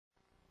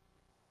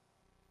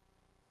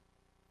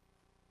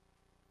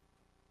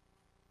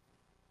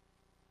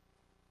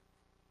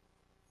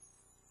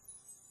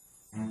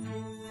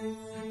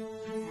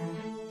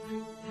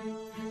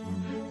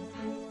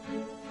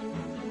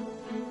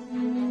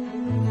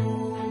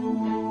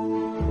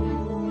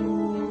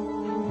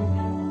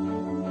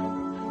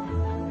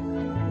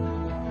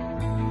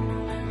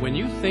When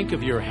you think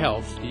of your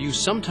health, you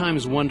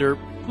sometimes wonder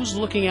who's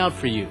looking out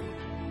for you.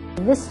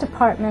 This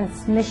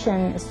department's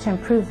mission is to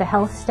improve the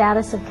health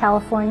status of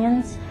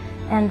Californians,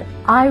 and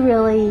I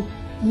really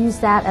use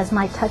that as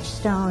my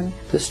touchstone.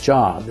 This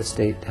job, the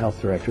state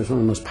health director, is one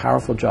of the most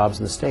powerful jobs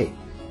in the state.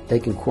 They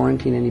can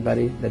quarantine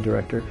anybody, the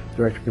director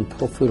can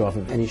pull food off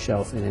of any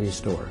shelf in any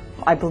store.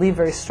 I believe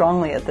very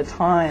strongly at the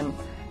time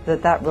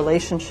that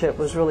relationship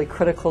was really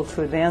critical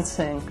to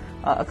advancing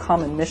a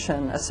common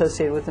mission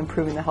associated with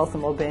improving the health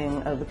and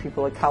well-being of the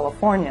people of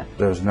California.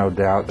 There's no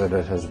doubt that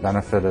it has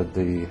benefited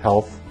the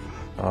health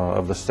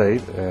of the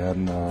state,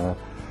 and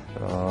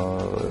it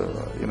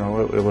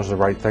was the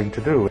right thing to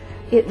do.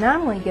 It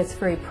not only gets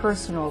very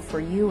personal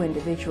for you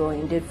individually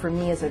and did for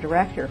me as a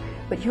director,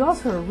 but you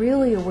also are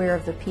really aware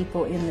of the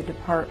people in the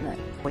department.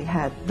 We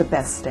had the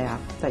best staff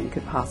that you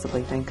could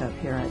possibly think of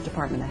here at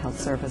Department of Health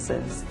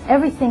Services.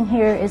 Everything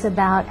here is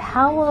about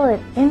how will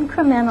it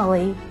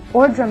incrementally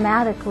or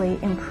dramatically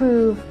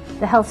improve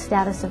the health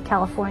status of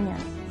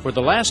Californians. For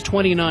the last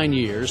 29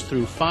 years,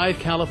 through 5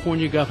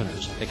 California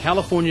governors, the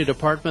California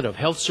Department of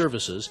Health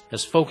Services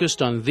has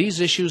focused on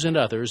these issues and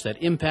others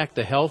that impact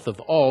the health of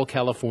all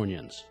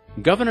Californians.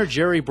 Governor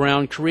Jerry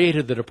Brown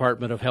created the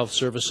Department of Health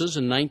Services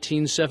in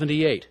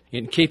 1978.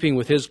 In keeping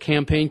with his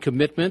campaign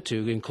commitment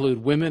to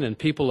include women and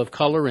people of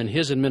color in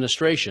his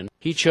administration,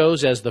 he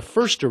chose as the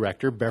first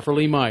director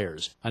Beverly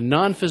Myers, a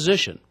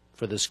non-physician,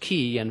 for this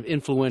key and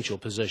influential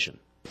position.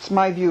 It's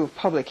my view of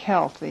public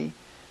health. The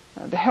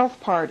health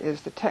part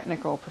is the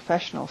technical,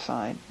 professional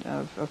side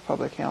of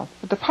public health.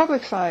 But the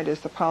public side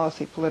is the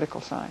policy, political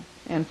side.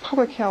 And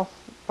public health,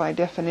 by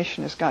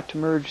definition, has got to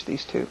merge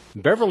these two.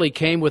 Beverly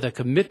came with a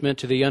commitment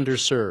to the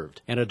underserved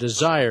and a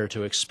desire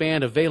to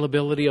expand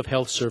availability of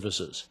health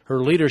services. Her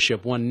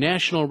leadership won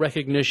national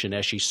recognition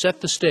as she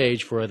set the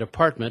stage for a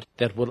department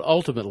that would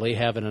ultimately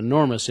have an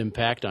enormous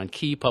impact on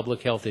key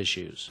public health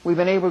issues. We've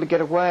been able to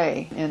get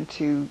away and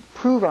to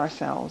prove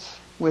ourselves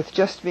with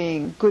just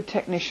being good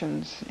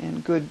technicians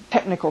and good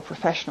technical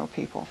professional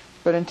people.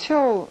 But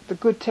until the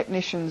good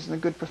technicians and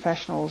the good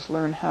professionals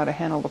learn how to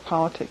handle the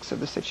politics of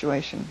the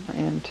situation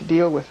and to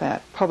deal with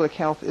that, public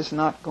health is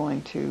not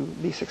going to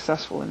be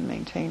successful in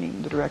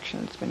maintaining the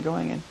direction it's been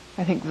going in.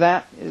 I think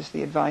that is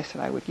the advice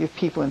that I would give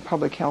people in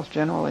public health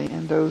generally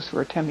and those who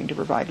are attempting to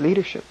provide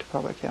leadership to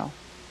public health.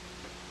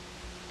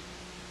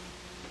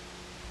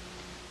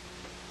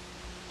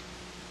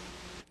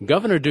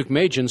 Governor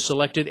Deukmejian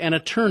selected an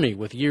attorney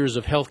with years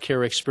of health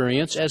care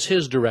experience as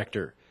his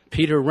director.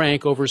 Peter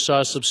Rank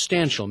oversaw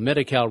substantial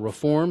Medi-Cal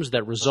reforms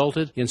that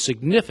resulted in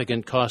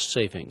significant cost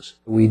savings.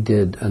 We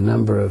did a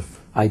number of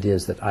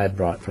ideas that I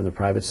brought from the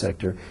private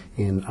sector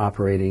in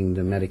operating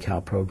the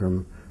Medi-Cal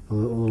program a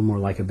little more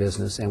like a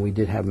business, and we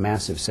did have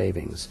massive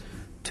savings,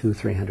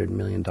 $200–300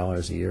 million a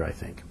year, I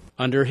think.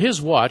 Under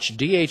his watch,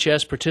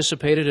 DHS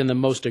participated in the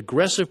most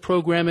aggressive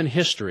program in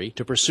history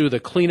to pursue the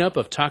cleanup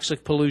of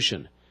toxic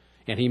pollution,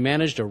 and he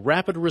managed a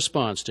rapid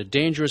response to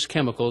dangerous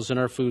chemicals in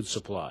our food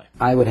supply.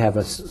 I would have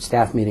a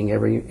staff meeting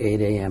every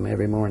 8 a.m.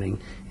 every morning,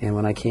 and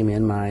when I came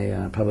in,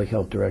 my public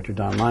health director,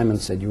 Don Lyman,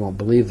 said, "You won't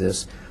believe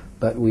this,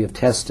 but we have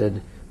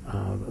tested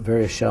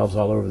various shelves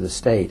all over the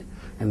state,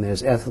 and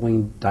there's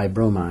ethylene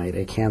dibromide,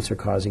 a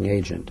cancer-causing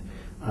agent,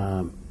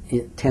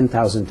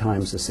 10,000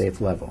 times the safe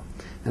level."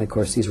 And of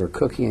course, these were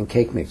cookie and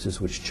cake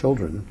mixes which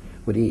children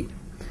would eat.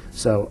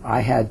 So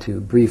I had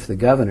to brief the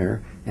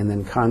governor and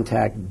then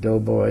contact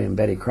Doughboy and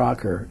Betty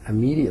Crocker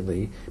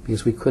immediately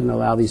because we couldn't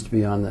allow these to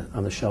be on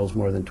the shelves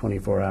more than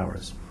 24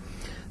 hours.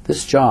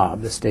 This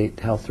job, the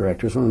state health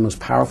director, is one of the most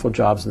powerful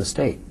jobs in the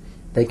state.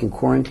 They can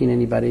quarantine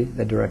anybody,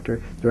 the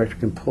director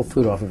can pull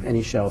food off of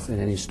any shelf in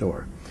any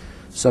store.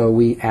 So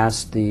we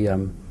asked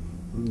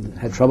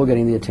had trouble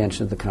getting the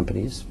attention of the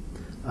companies.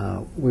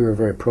 We were a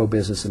very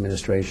pro-business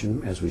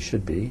administration, as we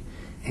should be,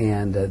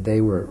 and they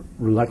were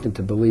reluctant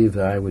to believe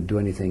that I would do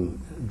anything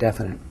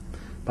definite.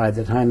 By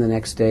the time the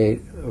next day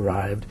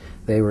arrived,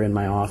 they were in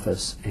my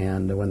office,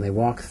 and when they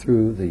walked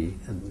through the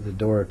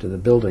door to the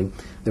building,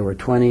 there were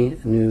 20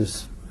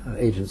 news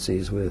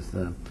agencies with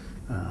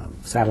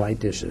satellite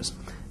dishes,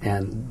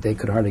 and they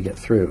could hardly get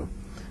through.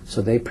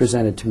 So they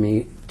presented to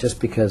me, just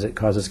because it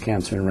causes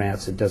cancer in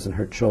rats, it doesn't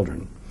hurt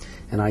children.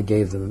 And I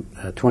gave them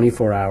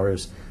 24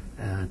 hours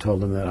and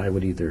told them that I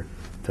would either,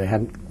 if they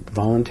hadn't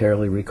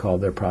voluntarily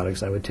recalled their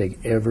products, I would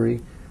take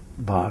every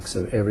box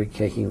of every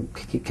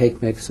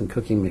cake mix and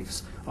cooking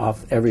mix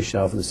off every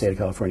shelf in the state of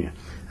California.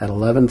 At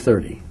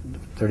 11:30,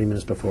 30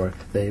 minutes before,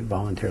 they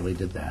voluntarily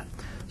did that.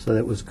 So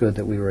it was good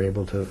that we were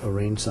able to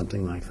arrange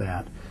something like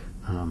that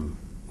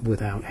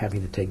without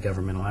having to take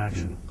governmental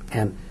action.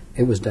 And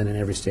it was done in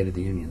every state of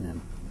the union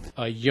then.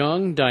 A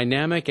young,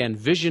 dynamic, and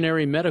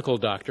visionary medical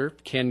doctor,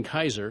 Ken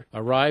Kaiser,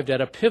 arrived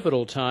at a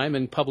pivotal time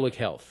in public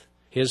health.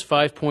 His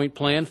 5-point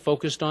plan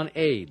focused on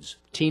AIDS,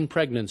 teen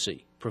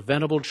pregnancy,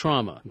 preventable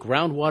trauma,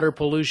 groundwater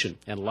pollution,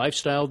 and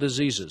lifestyle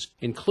diseases,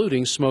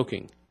 including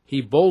smoking. He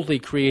boldly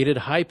created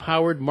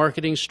high-powered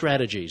marketing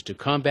strategies to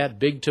combat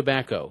big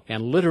tobacco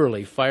and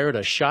literally fired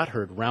a shot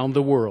heard round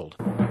the world.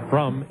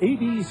 From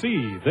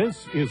ABC,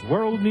 this is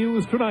World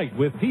News Tonight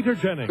with Peter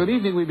Jennings. Good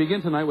evening. We begin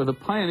tonight with a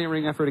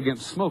pioneering effort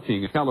against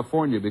smoking.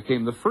 California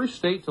became the first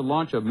state to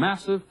launch a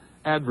massive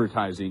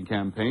advertising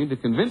campaign to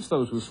convince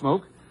those who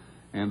smoke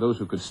and those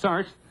who could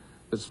start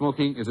that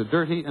smoking is a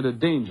dirty and a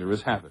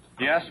dangerous habit.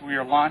 Yes, we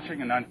are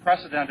launching an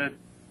unprecedented,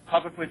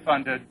 publicly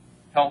funded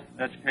health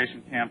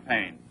education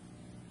campaign.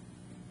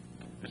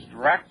 It's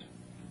direct,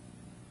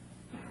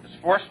 it's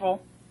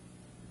forceful,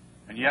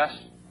 and yes,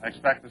 I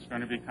expect it's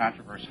going to be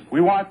controversial. We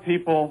want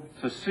people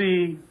to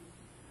see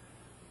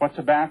what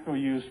tobacco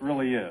use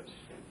really is.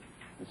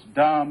 It's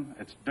dumb,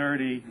 it's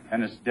dirty,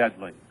 and it's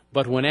deadly.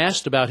 But when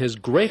asked about his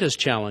greatest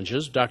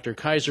challenges, Dr.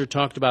 Kaiser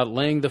talked about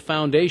laying the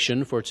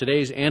foundation for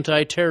today's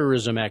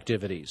anti-terrorism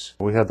activities.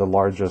 We had the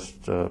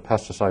largest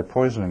pesticide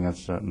poisoning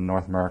incident in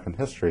North American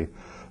history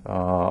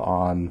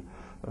on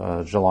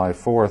July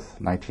 4th,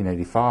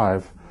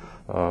 1985,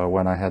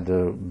 when I had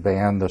to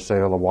ban the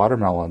sale of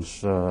watermelons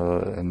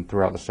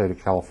throughout the state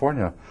of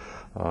California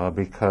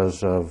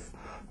because of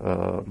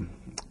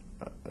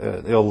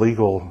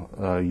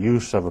illegal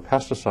use of a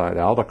pesticide,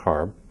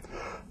 aldicarb,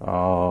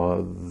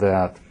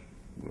 that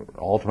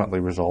ultimately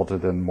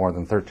resulted in more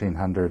than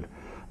 1,300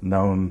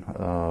 known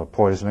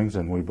poisonings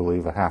and we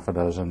believe a half a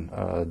dozen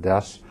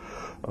deaths.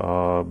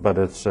 But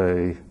it's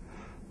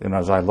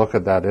as I look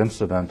at that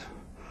incident,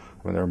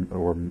 I mean, there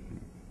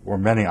were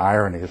many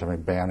ironies. I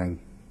mean, banning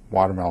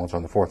watermelons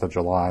on the 4th of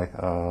July,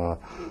 a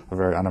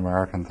very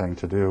un-American thing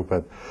to do,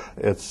 but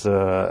it's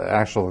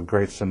actually a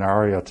great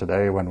scenario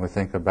today when we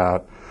think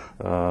about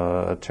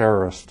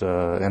terrorist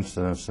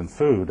incidents in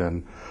food,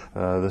 and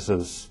this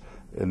is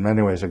in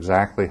many ways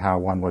exactly how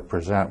one would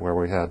present, where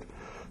we had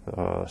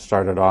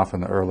started off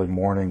in the early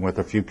morning with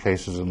a few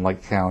cases in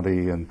Lake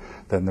County, and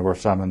then there were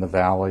some in the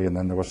Valley, and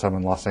then there were some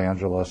in Los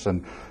Angeles,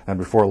 and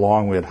before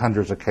long we had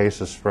hundreds of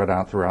cases spread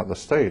out throughout the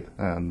state,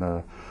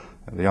 and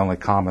the only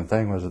common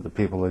thing was that the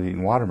people had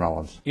eaten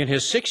watermelons. In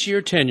his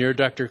 6-year tenure,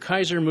 Dr.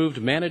 Kaiser moved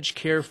managed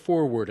care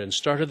forward and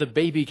started the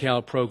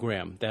Baby-Cal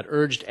program that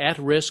urged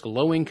at-risk,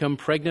 low-income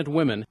pregnant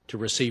women to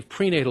receive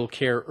prenatal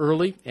care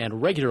early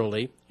and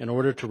regularly in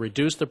order to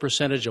reduce the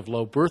percentage of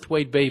low birth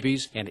weight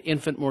babies and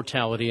infant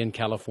mortality in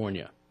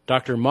California.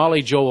 Dr.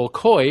 Molly Joel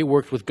Coy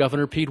worked with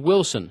Governor Pete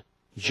Wilson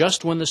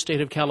just when the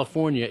state of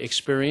California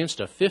experienced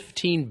a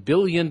 $15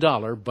 billion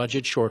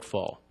budget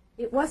shortfall.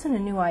 It wasn't a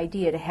new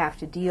idea to have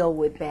to deal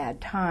with bad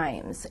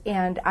times,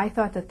 and I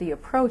thought that the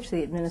approach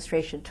the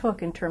administration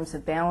took in terms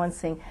of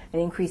balancing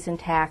an increase in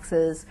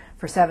taxes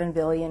for $7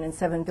 billion and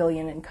 $7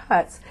 billion in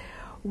cuts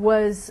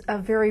was a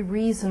very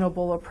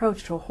reasonable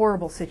approach to a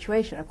horrible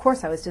situation. Of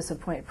course, I was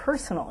disappointed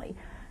personally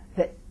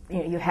that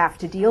you have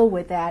to deal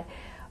with that,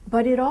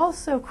 but it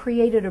also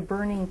created a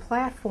burning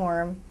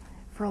platform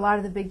for a lot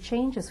of the big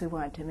changes we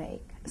wanted to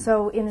make.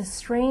 So in a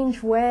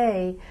strange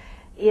way,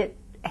 it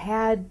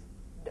had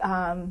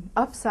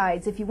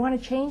upsides. If you want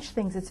to change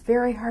things, it's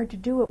very hard to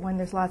do it when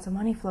there's lots of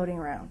money floating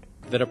around.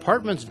 The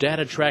department's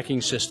data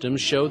tracking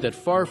systems showed that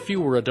far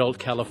fewer adult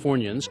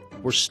Californians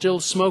were still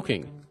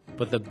smoking.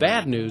 But the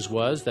bad news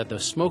was that the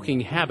smoking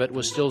habit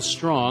was still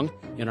strong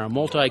in our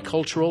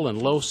multicultural and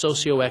low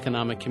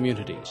socioeconomic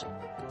communities.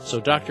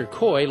 So Dr.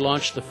 Coy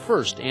launched the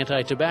first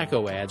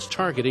anti-tobacco ads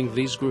targeting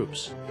these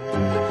groups.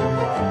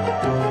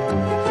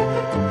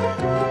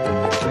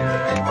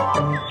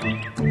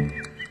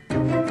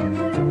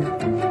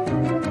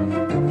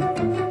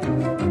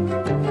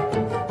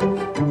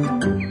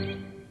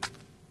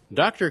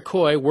 Dr.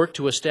 Coy worked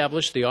to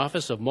establish the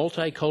Office of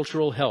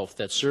Multicultural Health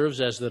that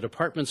serves as the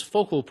department's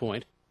focal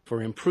point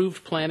for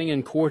improved planning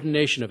and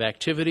coordination of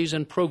activities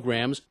and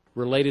programs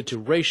related to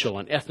racial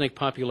and ethnic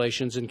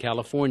populations in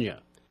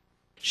California.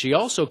 She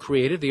also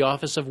created the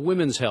Office of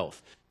Women's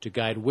Health to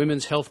guide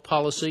women's health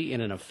policy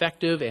in an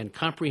effective and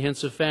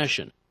comprehensive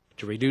fashion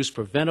to reduce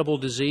preventable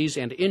disease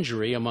and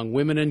injury among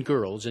women and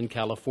girls in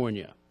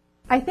California.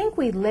 I think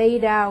we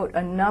laid out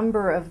a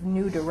number of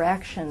new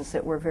directions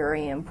that were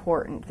very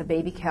important. The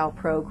Baby-Cal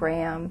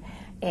program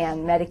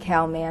and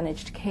Medi-Cal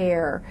managed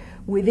care.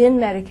 Within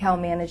Medi-Cal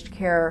managed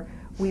care,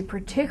 we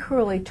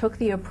particularly took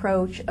the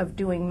approach of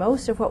doing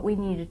most of what we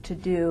needed to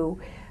do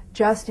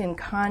just in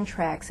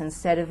contracts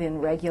instead of in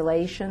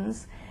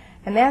regulations.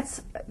 And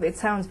it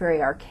sounds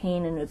very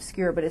arcane and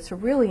obscure, but it's a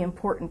really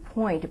important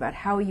point about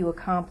how you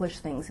accomplish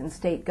things in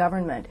state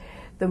government.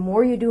 The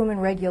more you do them in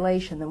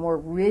regulation, the more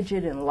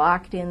rigid and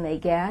locked in they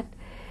get.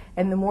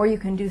 And the more you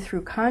can do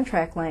through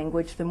contract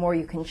language, the more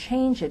you can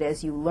change it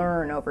as you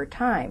learn over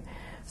time.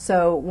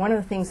 So one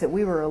of the things that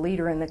we were a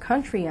leader in the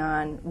country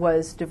on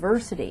was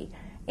diversity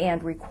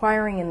and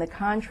requiring in the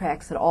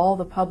contracts that all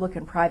the public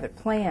and private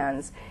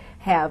plans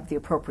have the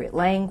appropriate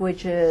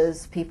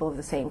languages, people of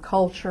the same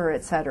culture,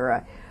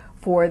 etc.,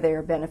 for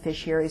their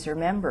beneficiaries or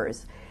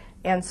members.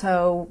 And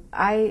so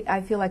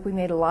I feel like we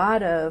made a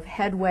lot of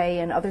headway,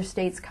 and other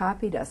states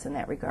copied us in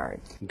that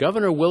regard.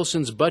 Governor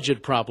Wilson's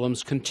budget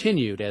problems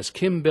continued as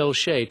Kim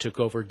Belcher took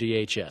over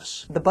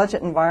DHS. The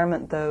budget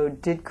environment, though,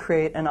 did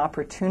create an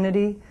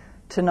opportunity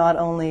to not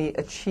only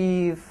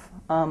achieve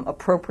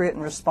appropriate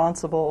and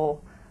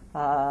responsible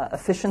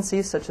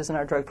efficiencies, such as in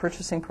our drug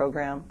purchasing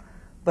program,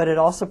 but it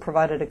also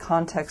provided a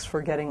context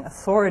for getting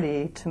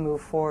authority to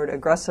move forward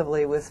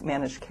aggressively with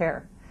managed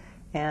care.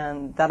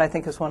 And that, I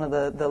think, is one of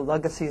the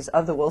legacies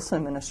of the Wilson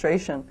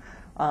administration,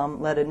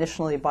 led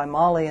initially by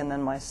Molly and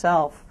then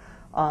myself,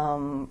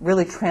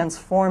 really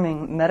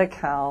transforming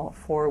Medi-Cal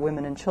for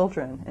women and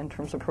children in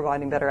terms of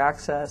providing better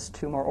access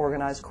to more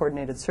organized,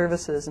 coordinated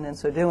services, and in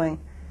so doing,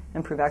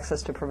 improve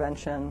access to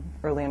prevention,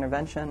 early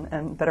intervention,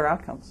 and better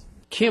outcomes.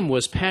 Kim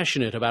was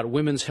passionate about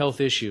women's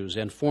health issues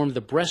and formed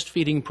the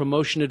Breastfeeding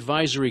Promotion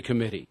Advisory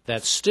Committee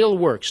that still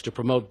works to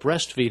promote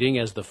breastfeeding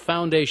as the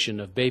foundation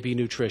of baby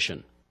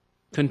nutrition.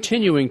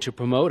 Continuing to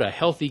promote a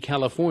healthy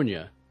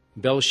California,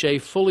 Belshé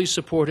fully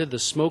supported the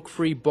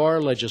smoke-free bar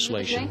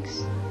legislation.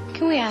 Drinks?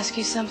 Can we ask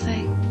you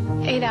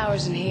something? 8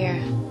 hours in here.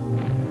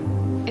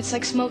 It's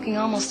like smoking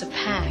almost a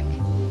pack.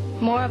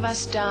 More of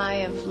us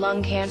die of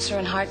lung cancer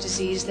and heart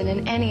disease than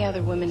in any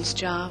other women's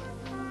job.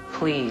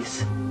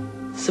 Please,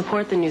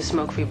 support the new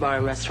smoke-free bar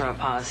and restaurant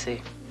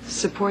policy.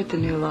 Support the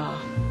new law.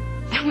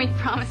 And we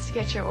promise to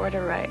get your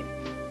order right.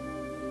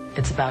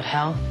 It's about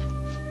health,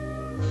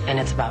 and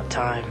it's about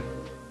time.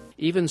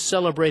 Even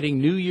celebrating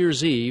New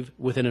Year's Eve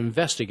with an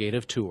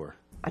investigative tour.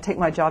 I take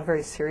my job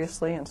very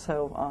seriously, and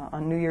so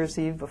on New Year's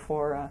Eve of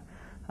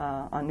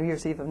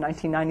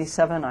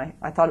 1997,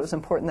 I thought it was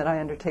important that I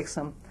undertake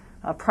some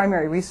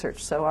primary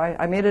research. So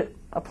I made it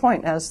a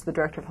point as the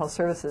Director of Health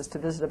Services to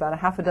visit about a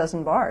half a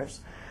dozen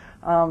bars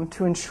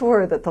to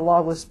ensure that the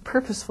law was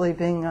purposefully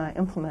being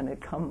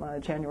implemented come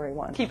January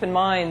 1. Keep in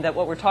mind that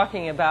what we're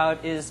talking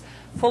about is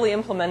fully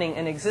implementing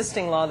an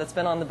existing law that's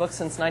been on the books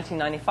since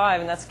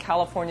 1995, and that's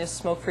California's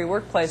smoke-free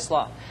workplace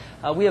law.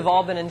 We have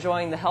all been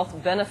enjoying the health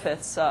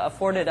benefits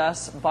afforded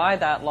us by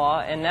that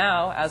law, and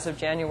now, as of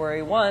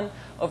January 1,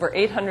 over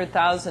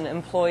 800,000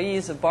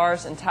 employees of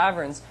bars and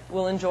taverns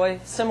will enjoy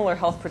similar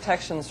health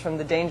protections from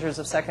the dangers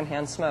of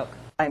secondhand smoke.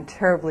 I'm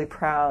terribly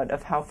proud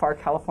of how far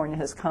California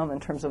has come in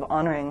terms of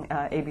honoring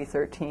AB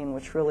 13,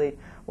 which really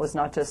was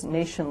not just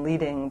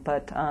nation-leading,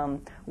 but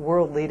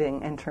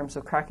world-leading in terms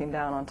of cracking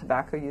down on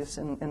tobacco use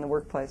in the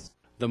workplace.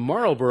 The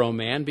Marlboro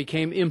Man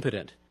became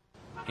impotent,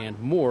 and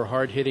more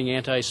hard-hitting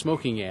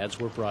anti-smoking ads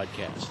were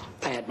broadcast.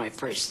 I had my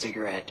first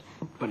cigarette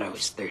when I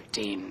was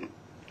 13.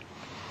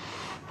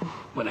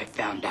 When I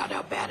found out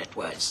how bad it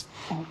was,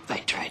 I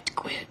tried to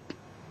quit.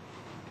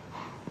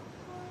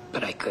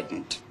 But I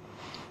couldn't.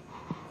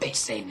 They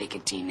say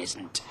nicotine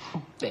isn't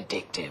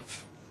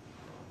addictive.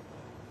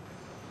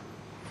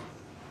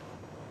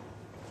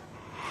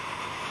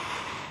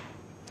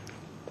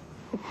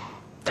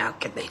 How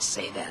can they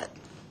say that?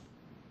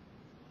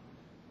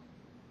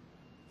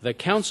 The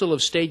Council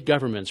of State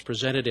Governments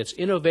presented its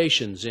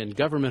Innovations in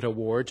Government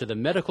Award to the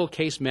Medical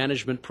Case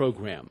Management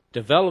Program.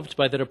 Developed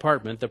by the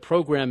department, the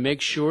program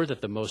makes sure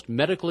that the most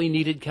medically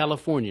needed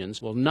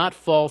Californians will not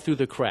fall through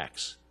the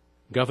cracks.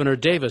 Governor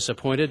Davis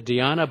appointed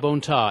Diana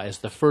Bonta as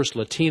the first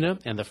Latina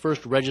and the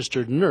first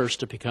registered nurse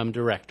to become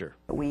director.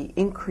 We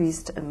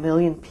increased 1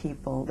 million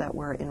people that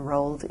were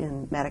enrolled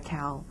in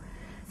Medi-Cal,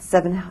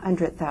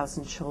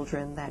 700,000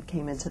 children that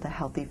came into the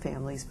Healthy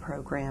Families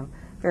program,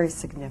 very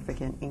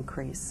significant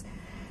increase.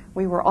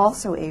 We were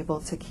also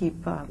able to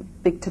keep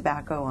big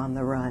tobacco on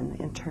the run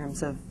in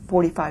terms of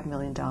 $45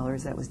 million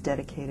that was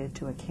dedicated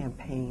to a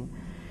campaign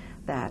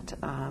that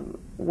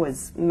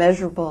was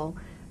measurable,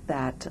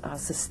 that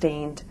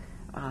sustained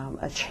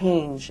a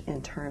change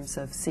in terms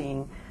of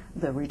seeing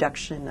the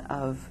reduction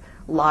of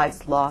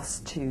lives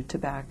lost to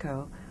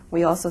tobacco.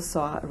 We also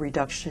saw a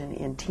reduction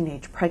in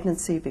teenage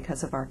pregnancy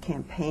because of our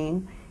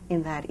campaign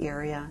in that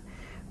area.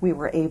 We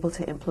were able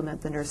to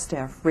implement the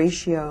nurse-staff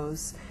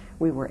ratios.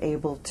 We were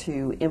able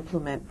to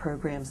implement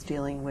programs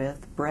dealing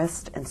with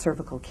breast and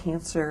cervical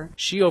cancer.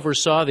 She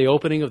oversaw the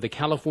opening of the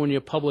California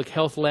Public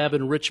Health Lab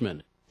in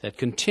Richmond that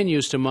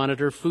continues to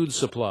monitor food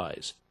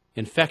supplies,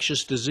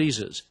 infectious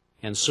diseases,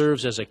 and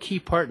serves as a key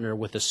partner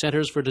with the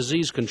Centers for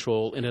Disease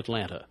Control in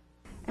Atlanta.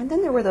 And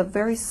then there were the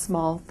very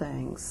small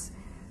things.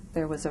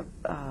 There was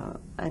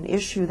an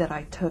issue that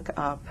I took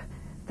up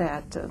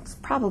that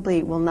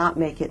probably will not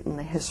make it in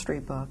the history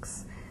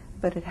books,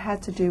 but it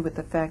had to do with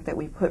the fact that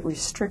we put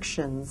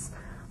restrictions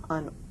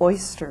on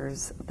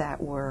oysters that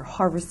were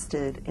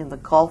harvested in the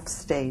Gulf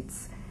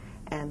states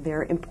and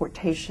their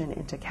importation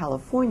into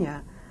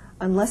California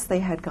unless they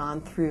had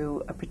gone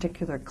through a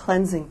particular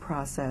cleansing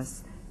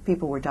process.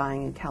 People were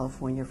dying in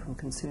California from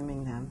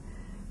consuming them.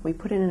 We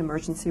put in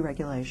emergency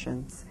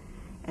regulations,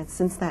 and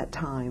since that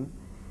time,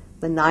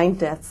 the 9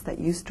 deaths that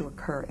used to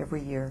occur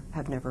every year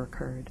have never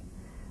occurred.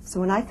 So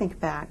when I think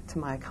back to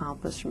my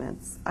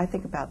accomplishments, I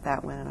think about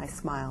that one and I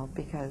smile,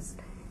 because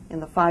in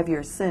the 5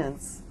 years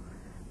since,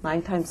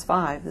 9 times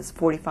 5 is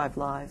 45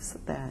 lives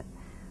that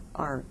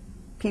are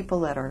people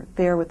that are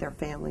there with their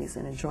families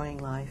and enjoying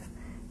life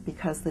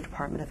because the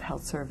Department of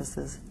Health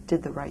Services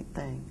did the right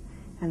thing.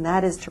 And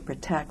that is to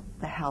protect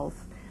the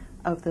health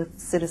of the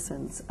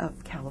citizens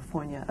of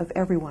California, of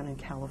everyone in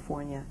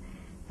California.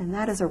 And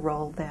that is a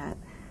role that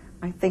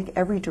I think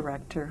every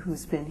director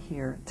who's been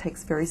here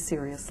takes very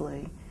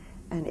seriously,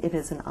 and it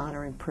is an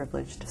honor and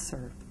privilege to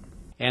serve.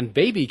 And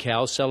Baby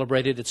Cal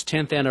celebrated its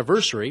 10th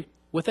anniversary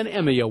with an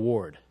Emmy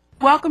Award.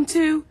 Welcome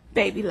to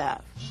Baby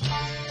Love.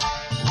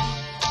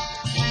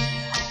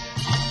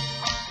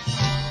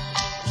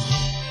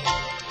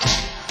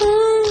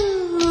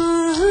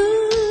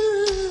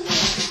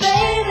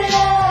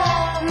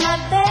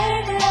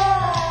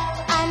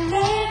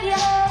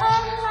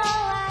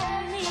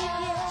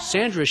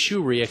 Sandra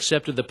Shewry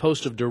accepted the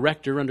post of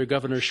director under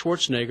Governor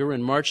Schwarzenegger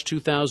in March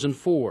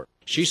 2004.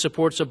 She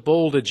supports a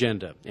bold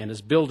agenda and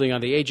is building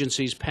on the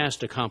agency's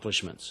past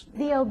accomplishments.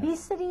 The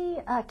obesity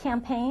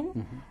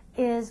campaign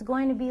is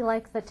going to be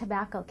like the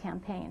tobacco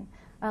campaign.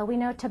 We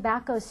know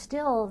tobacco is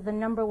still the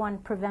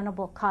 #1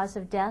 preventable cause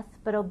of death,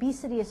 but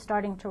obesity is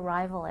starting to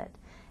rival it.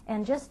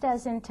 And just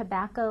as in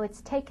tobacco,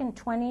 it's taken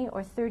 20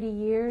 or 30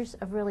 years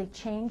of really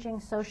changing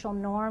social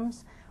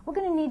norms. We're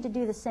going to need to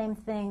do the same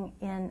thing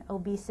in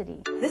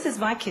obesity. This is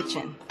my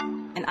kitchen,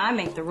 and I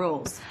make the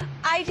rules.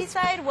 I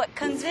decide what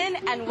comes in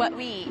and what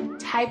we eat.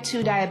 Type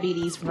 2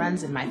 diabetes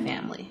runs in my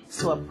family,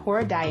 so a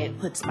poor diet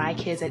puts my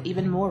kids at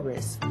even more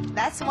risk.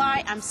 That's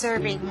why I'm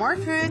serving more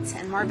fruits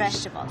and more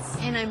vegetables.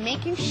 And I'm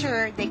making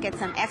sure they get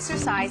some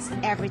exercise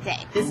every day.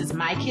 This is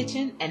my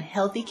kitchen, and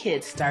healthy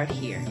kids start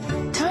here.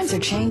 Times are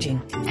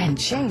changing, and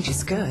change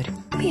is good.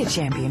 Be a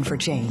champion for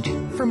change.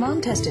 For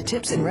mom-tested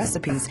tips and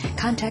recipes,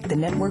 contact the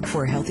Network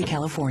for a Healthy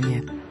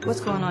California. What's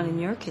going on in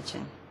your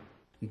kitchen?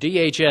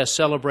 DHS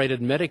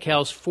celebrated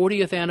Medi-Cal's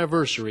 40th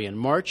anniversary in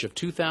March of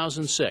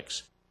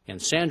 2006,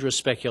 and Sandra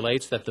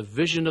speculates that the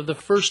vision of the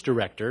first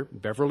director,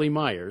 Beverly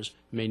Myers,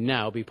 may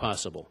now be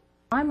possible.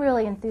 I'm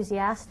really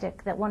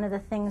enthusiastic that one of the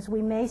things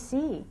we may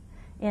see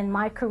in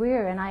my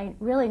career, and I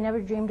really never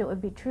dreamed it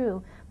would be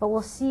true, but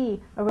we'll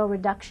see a real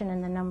reduction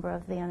in the number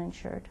of the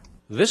uninsured.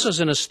 This is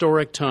an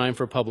historic time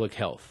for public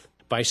health.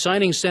 By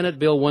signing Senate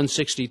Bill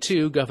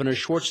 162, Governor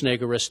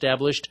Schwarzenegger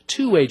established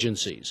 2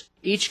 agencies,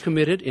 each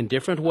committed in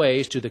different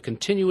ways to the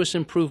continuous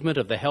improvement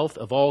of the health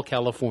of all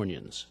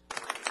Californians.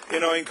 You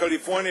know, in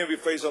California we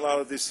face a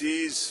lot of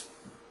disease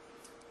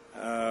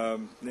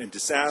and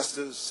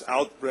disasters,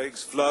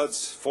 outbreaks,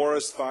 floods,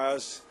 forest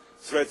fires,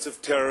 threats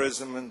of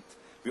terrorism, and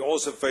we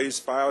also face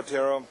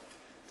bioterror,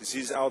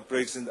 disease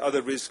outbreaks, and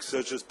other risks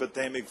such as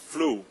pandemic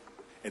flu.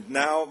 And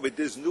now, with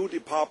this new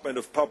Department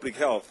of Public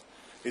Health,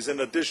 is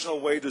an additional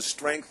way to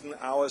strengthen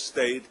our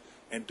state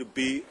and to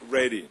be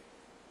ready.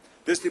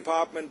 This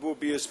department will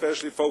be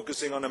especially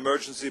focusing on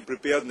emergency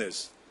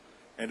preparedness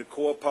and the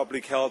core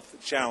public health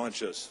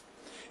challenges.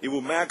 It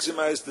will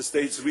maximize the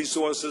state's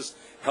resources,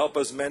 help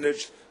us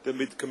manage the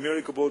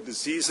communicable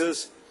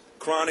diseases,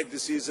 chronic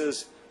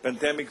diseases,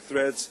 pandemic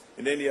threats,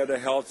 and any other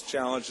health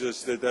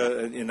challenges that are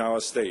in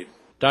our state.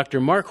 Dr.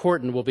 Mark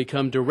Horton will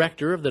become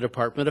director of the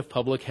Department of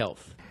Public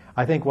Health.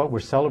 I think what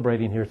we're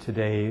celebrating here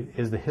today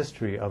is the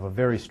history of a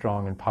very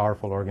strong and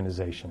powerful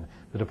organization.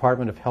 The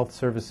Department of Health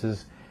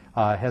Services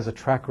has a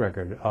track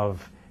record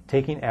of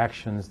taking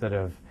actions that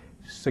have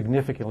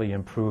significantly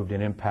improved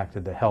and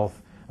impacted the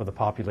health of the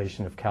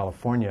population of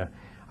California.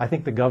 I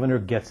think the governor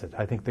gets it.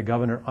 I think the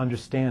governor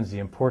understands the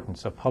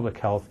importance of public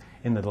health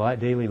in the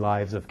daily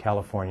lives of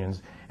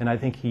Californians, and I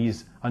think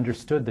he's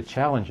understood the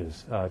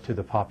challenges to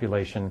the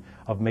population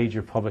of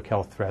major public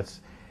health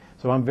threats.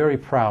 So I'm very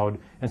proud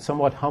and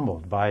somewhat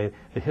humbled by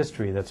the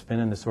history that's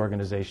been in this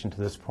organization to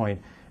this point,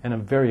 and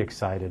I'm very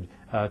excited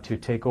to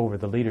take over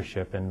the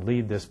leadership and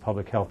lead this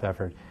public health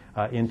effort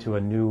into a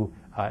new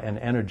and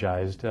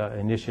energized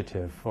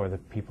initiative for the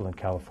people in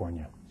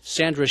California.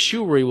 Sandra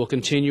Shewry will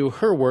continue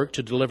her work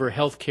to deliver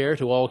health care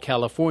to all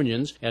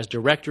Californians as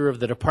director of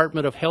the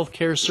Department of Health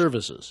Care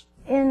Services.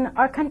 In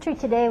our country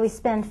today, we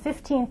spend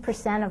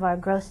 15% of our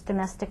gross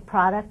domestic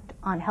product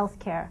on health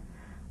care.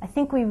 I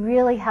think we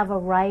really have a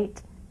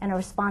right and a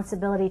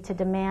responsibility to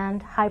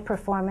demand high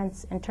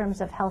performance in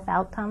terms of health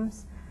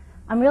outcomes.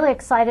 I'm really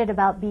excited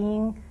about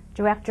being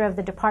director of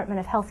the Department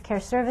of Health Care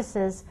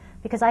Services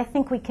because I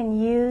think we can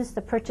use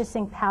the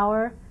purchasing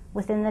power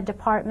within the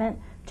department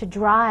to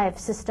drive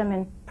system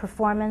and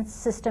performance,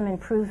 system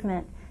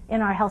improvement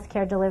in our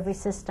healthcare delivery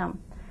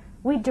system.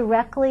 We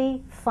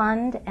directly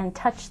fund and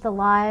touch the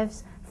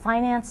lives,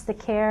 finance the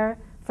care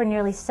for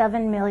nearly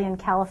 7 million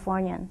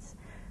Californians.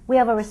 We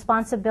have a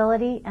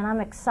responsibility, and I'm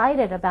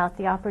excited about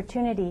the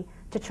opportunity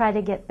to try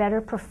to get better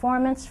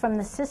performance from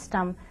the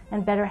system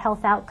and better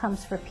health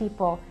outcomes for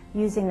people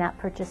using that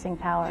purchasing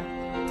power.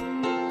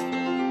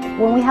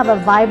 When we have a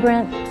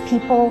vibrant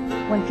people,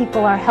 when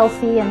people are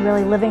healthy and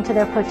really living to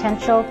their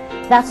potential,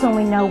 that's when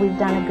we know we've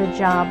done a good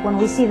job. When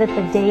we see that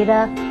the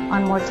data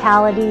on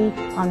mortality,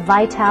 on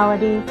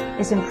vitality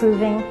is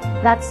improving,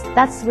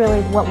 that's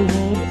really what we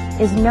need,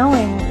 is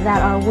knowing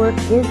that our work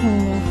is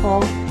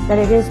meaningful, that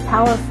it is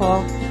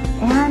powerful,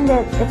 and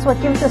it's what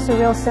gives us a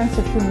real sense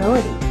of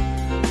humility.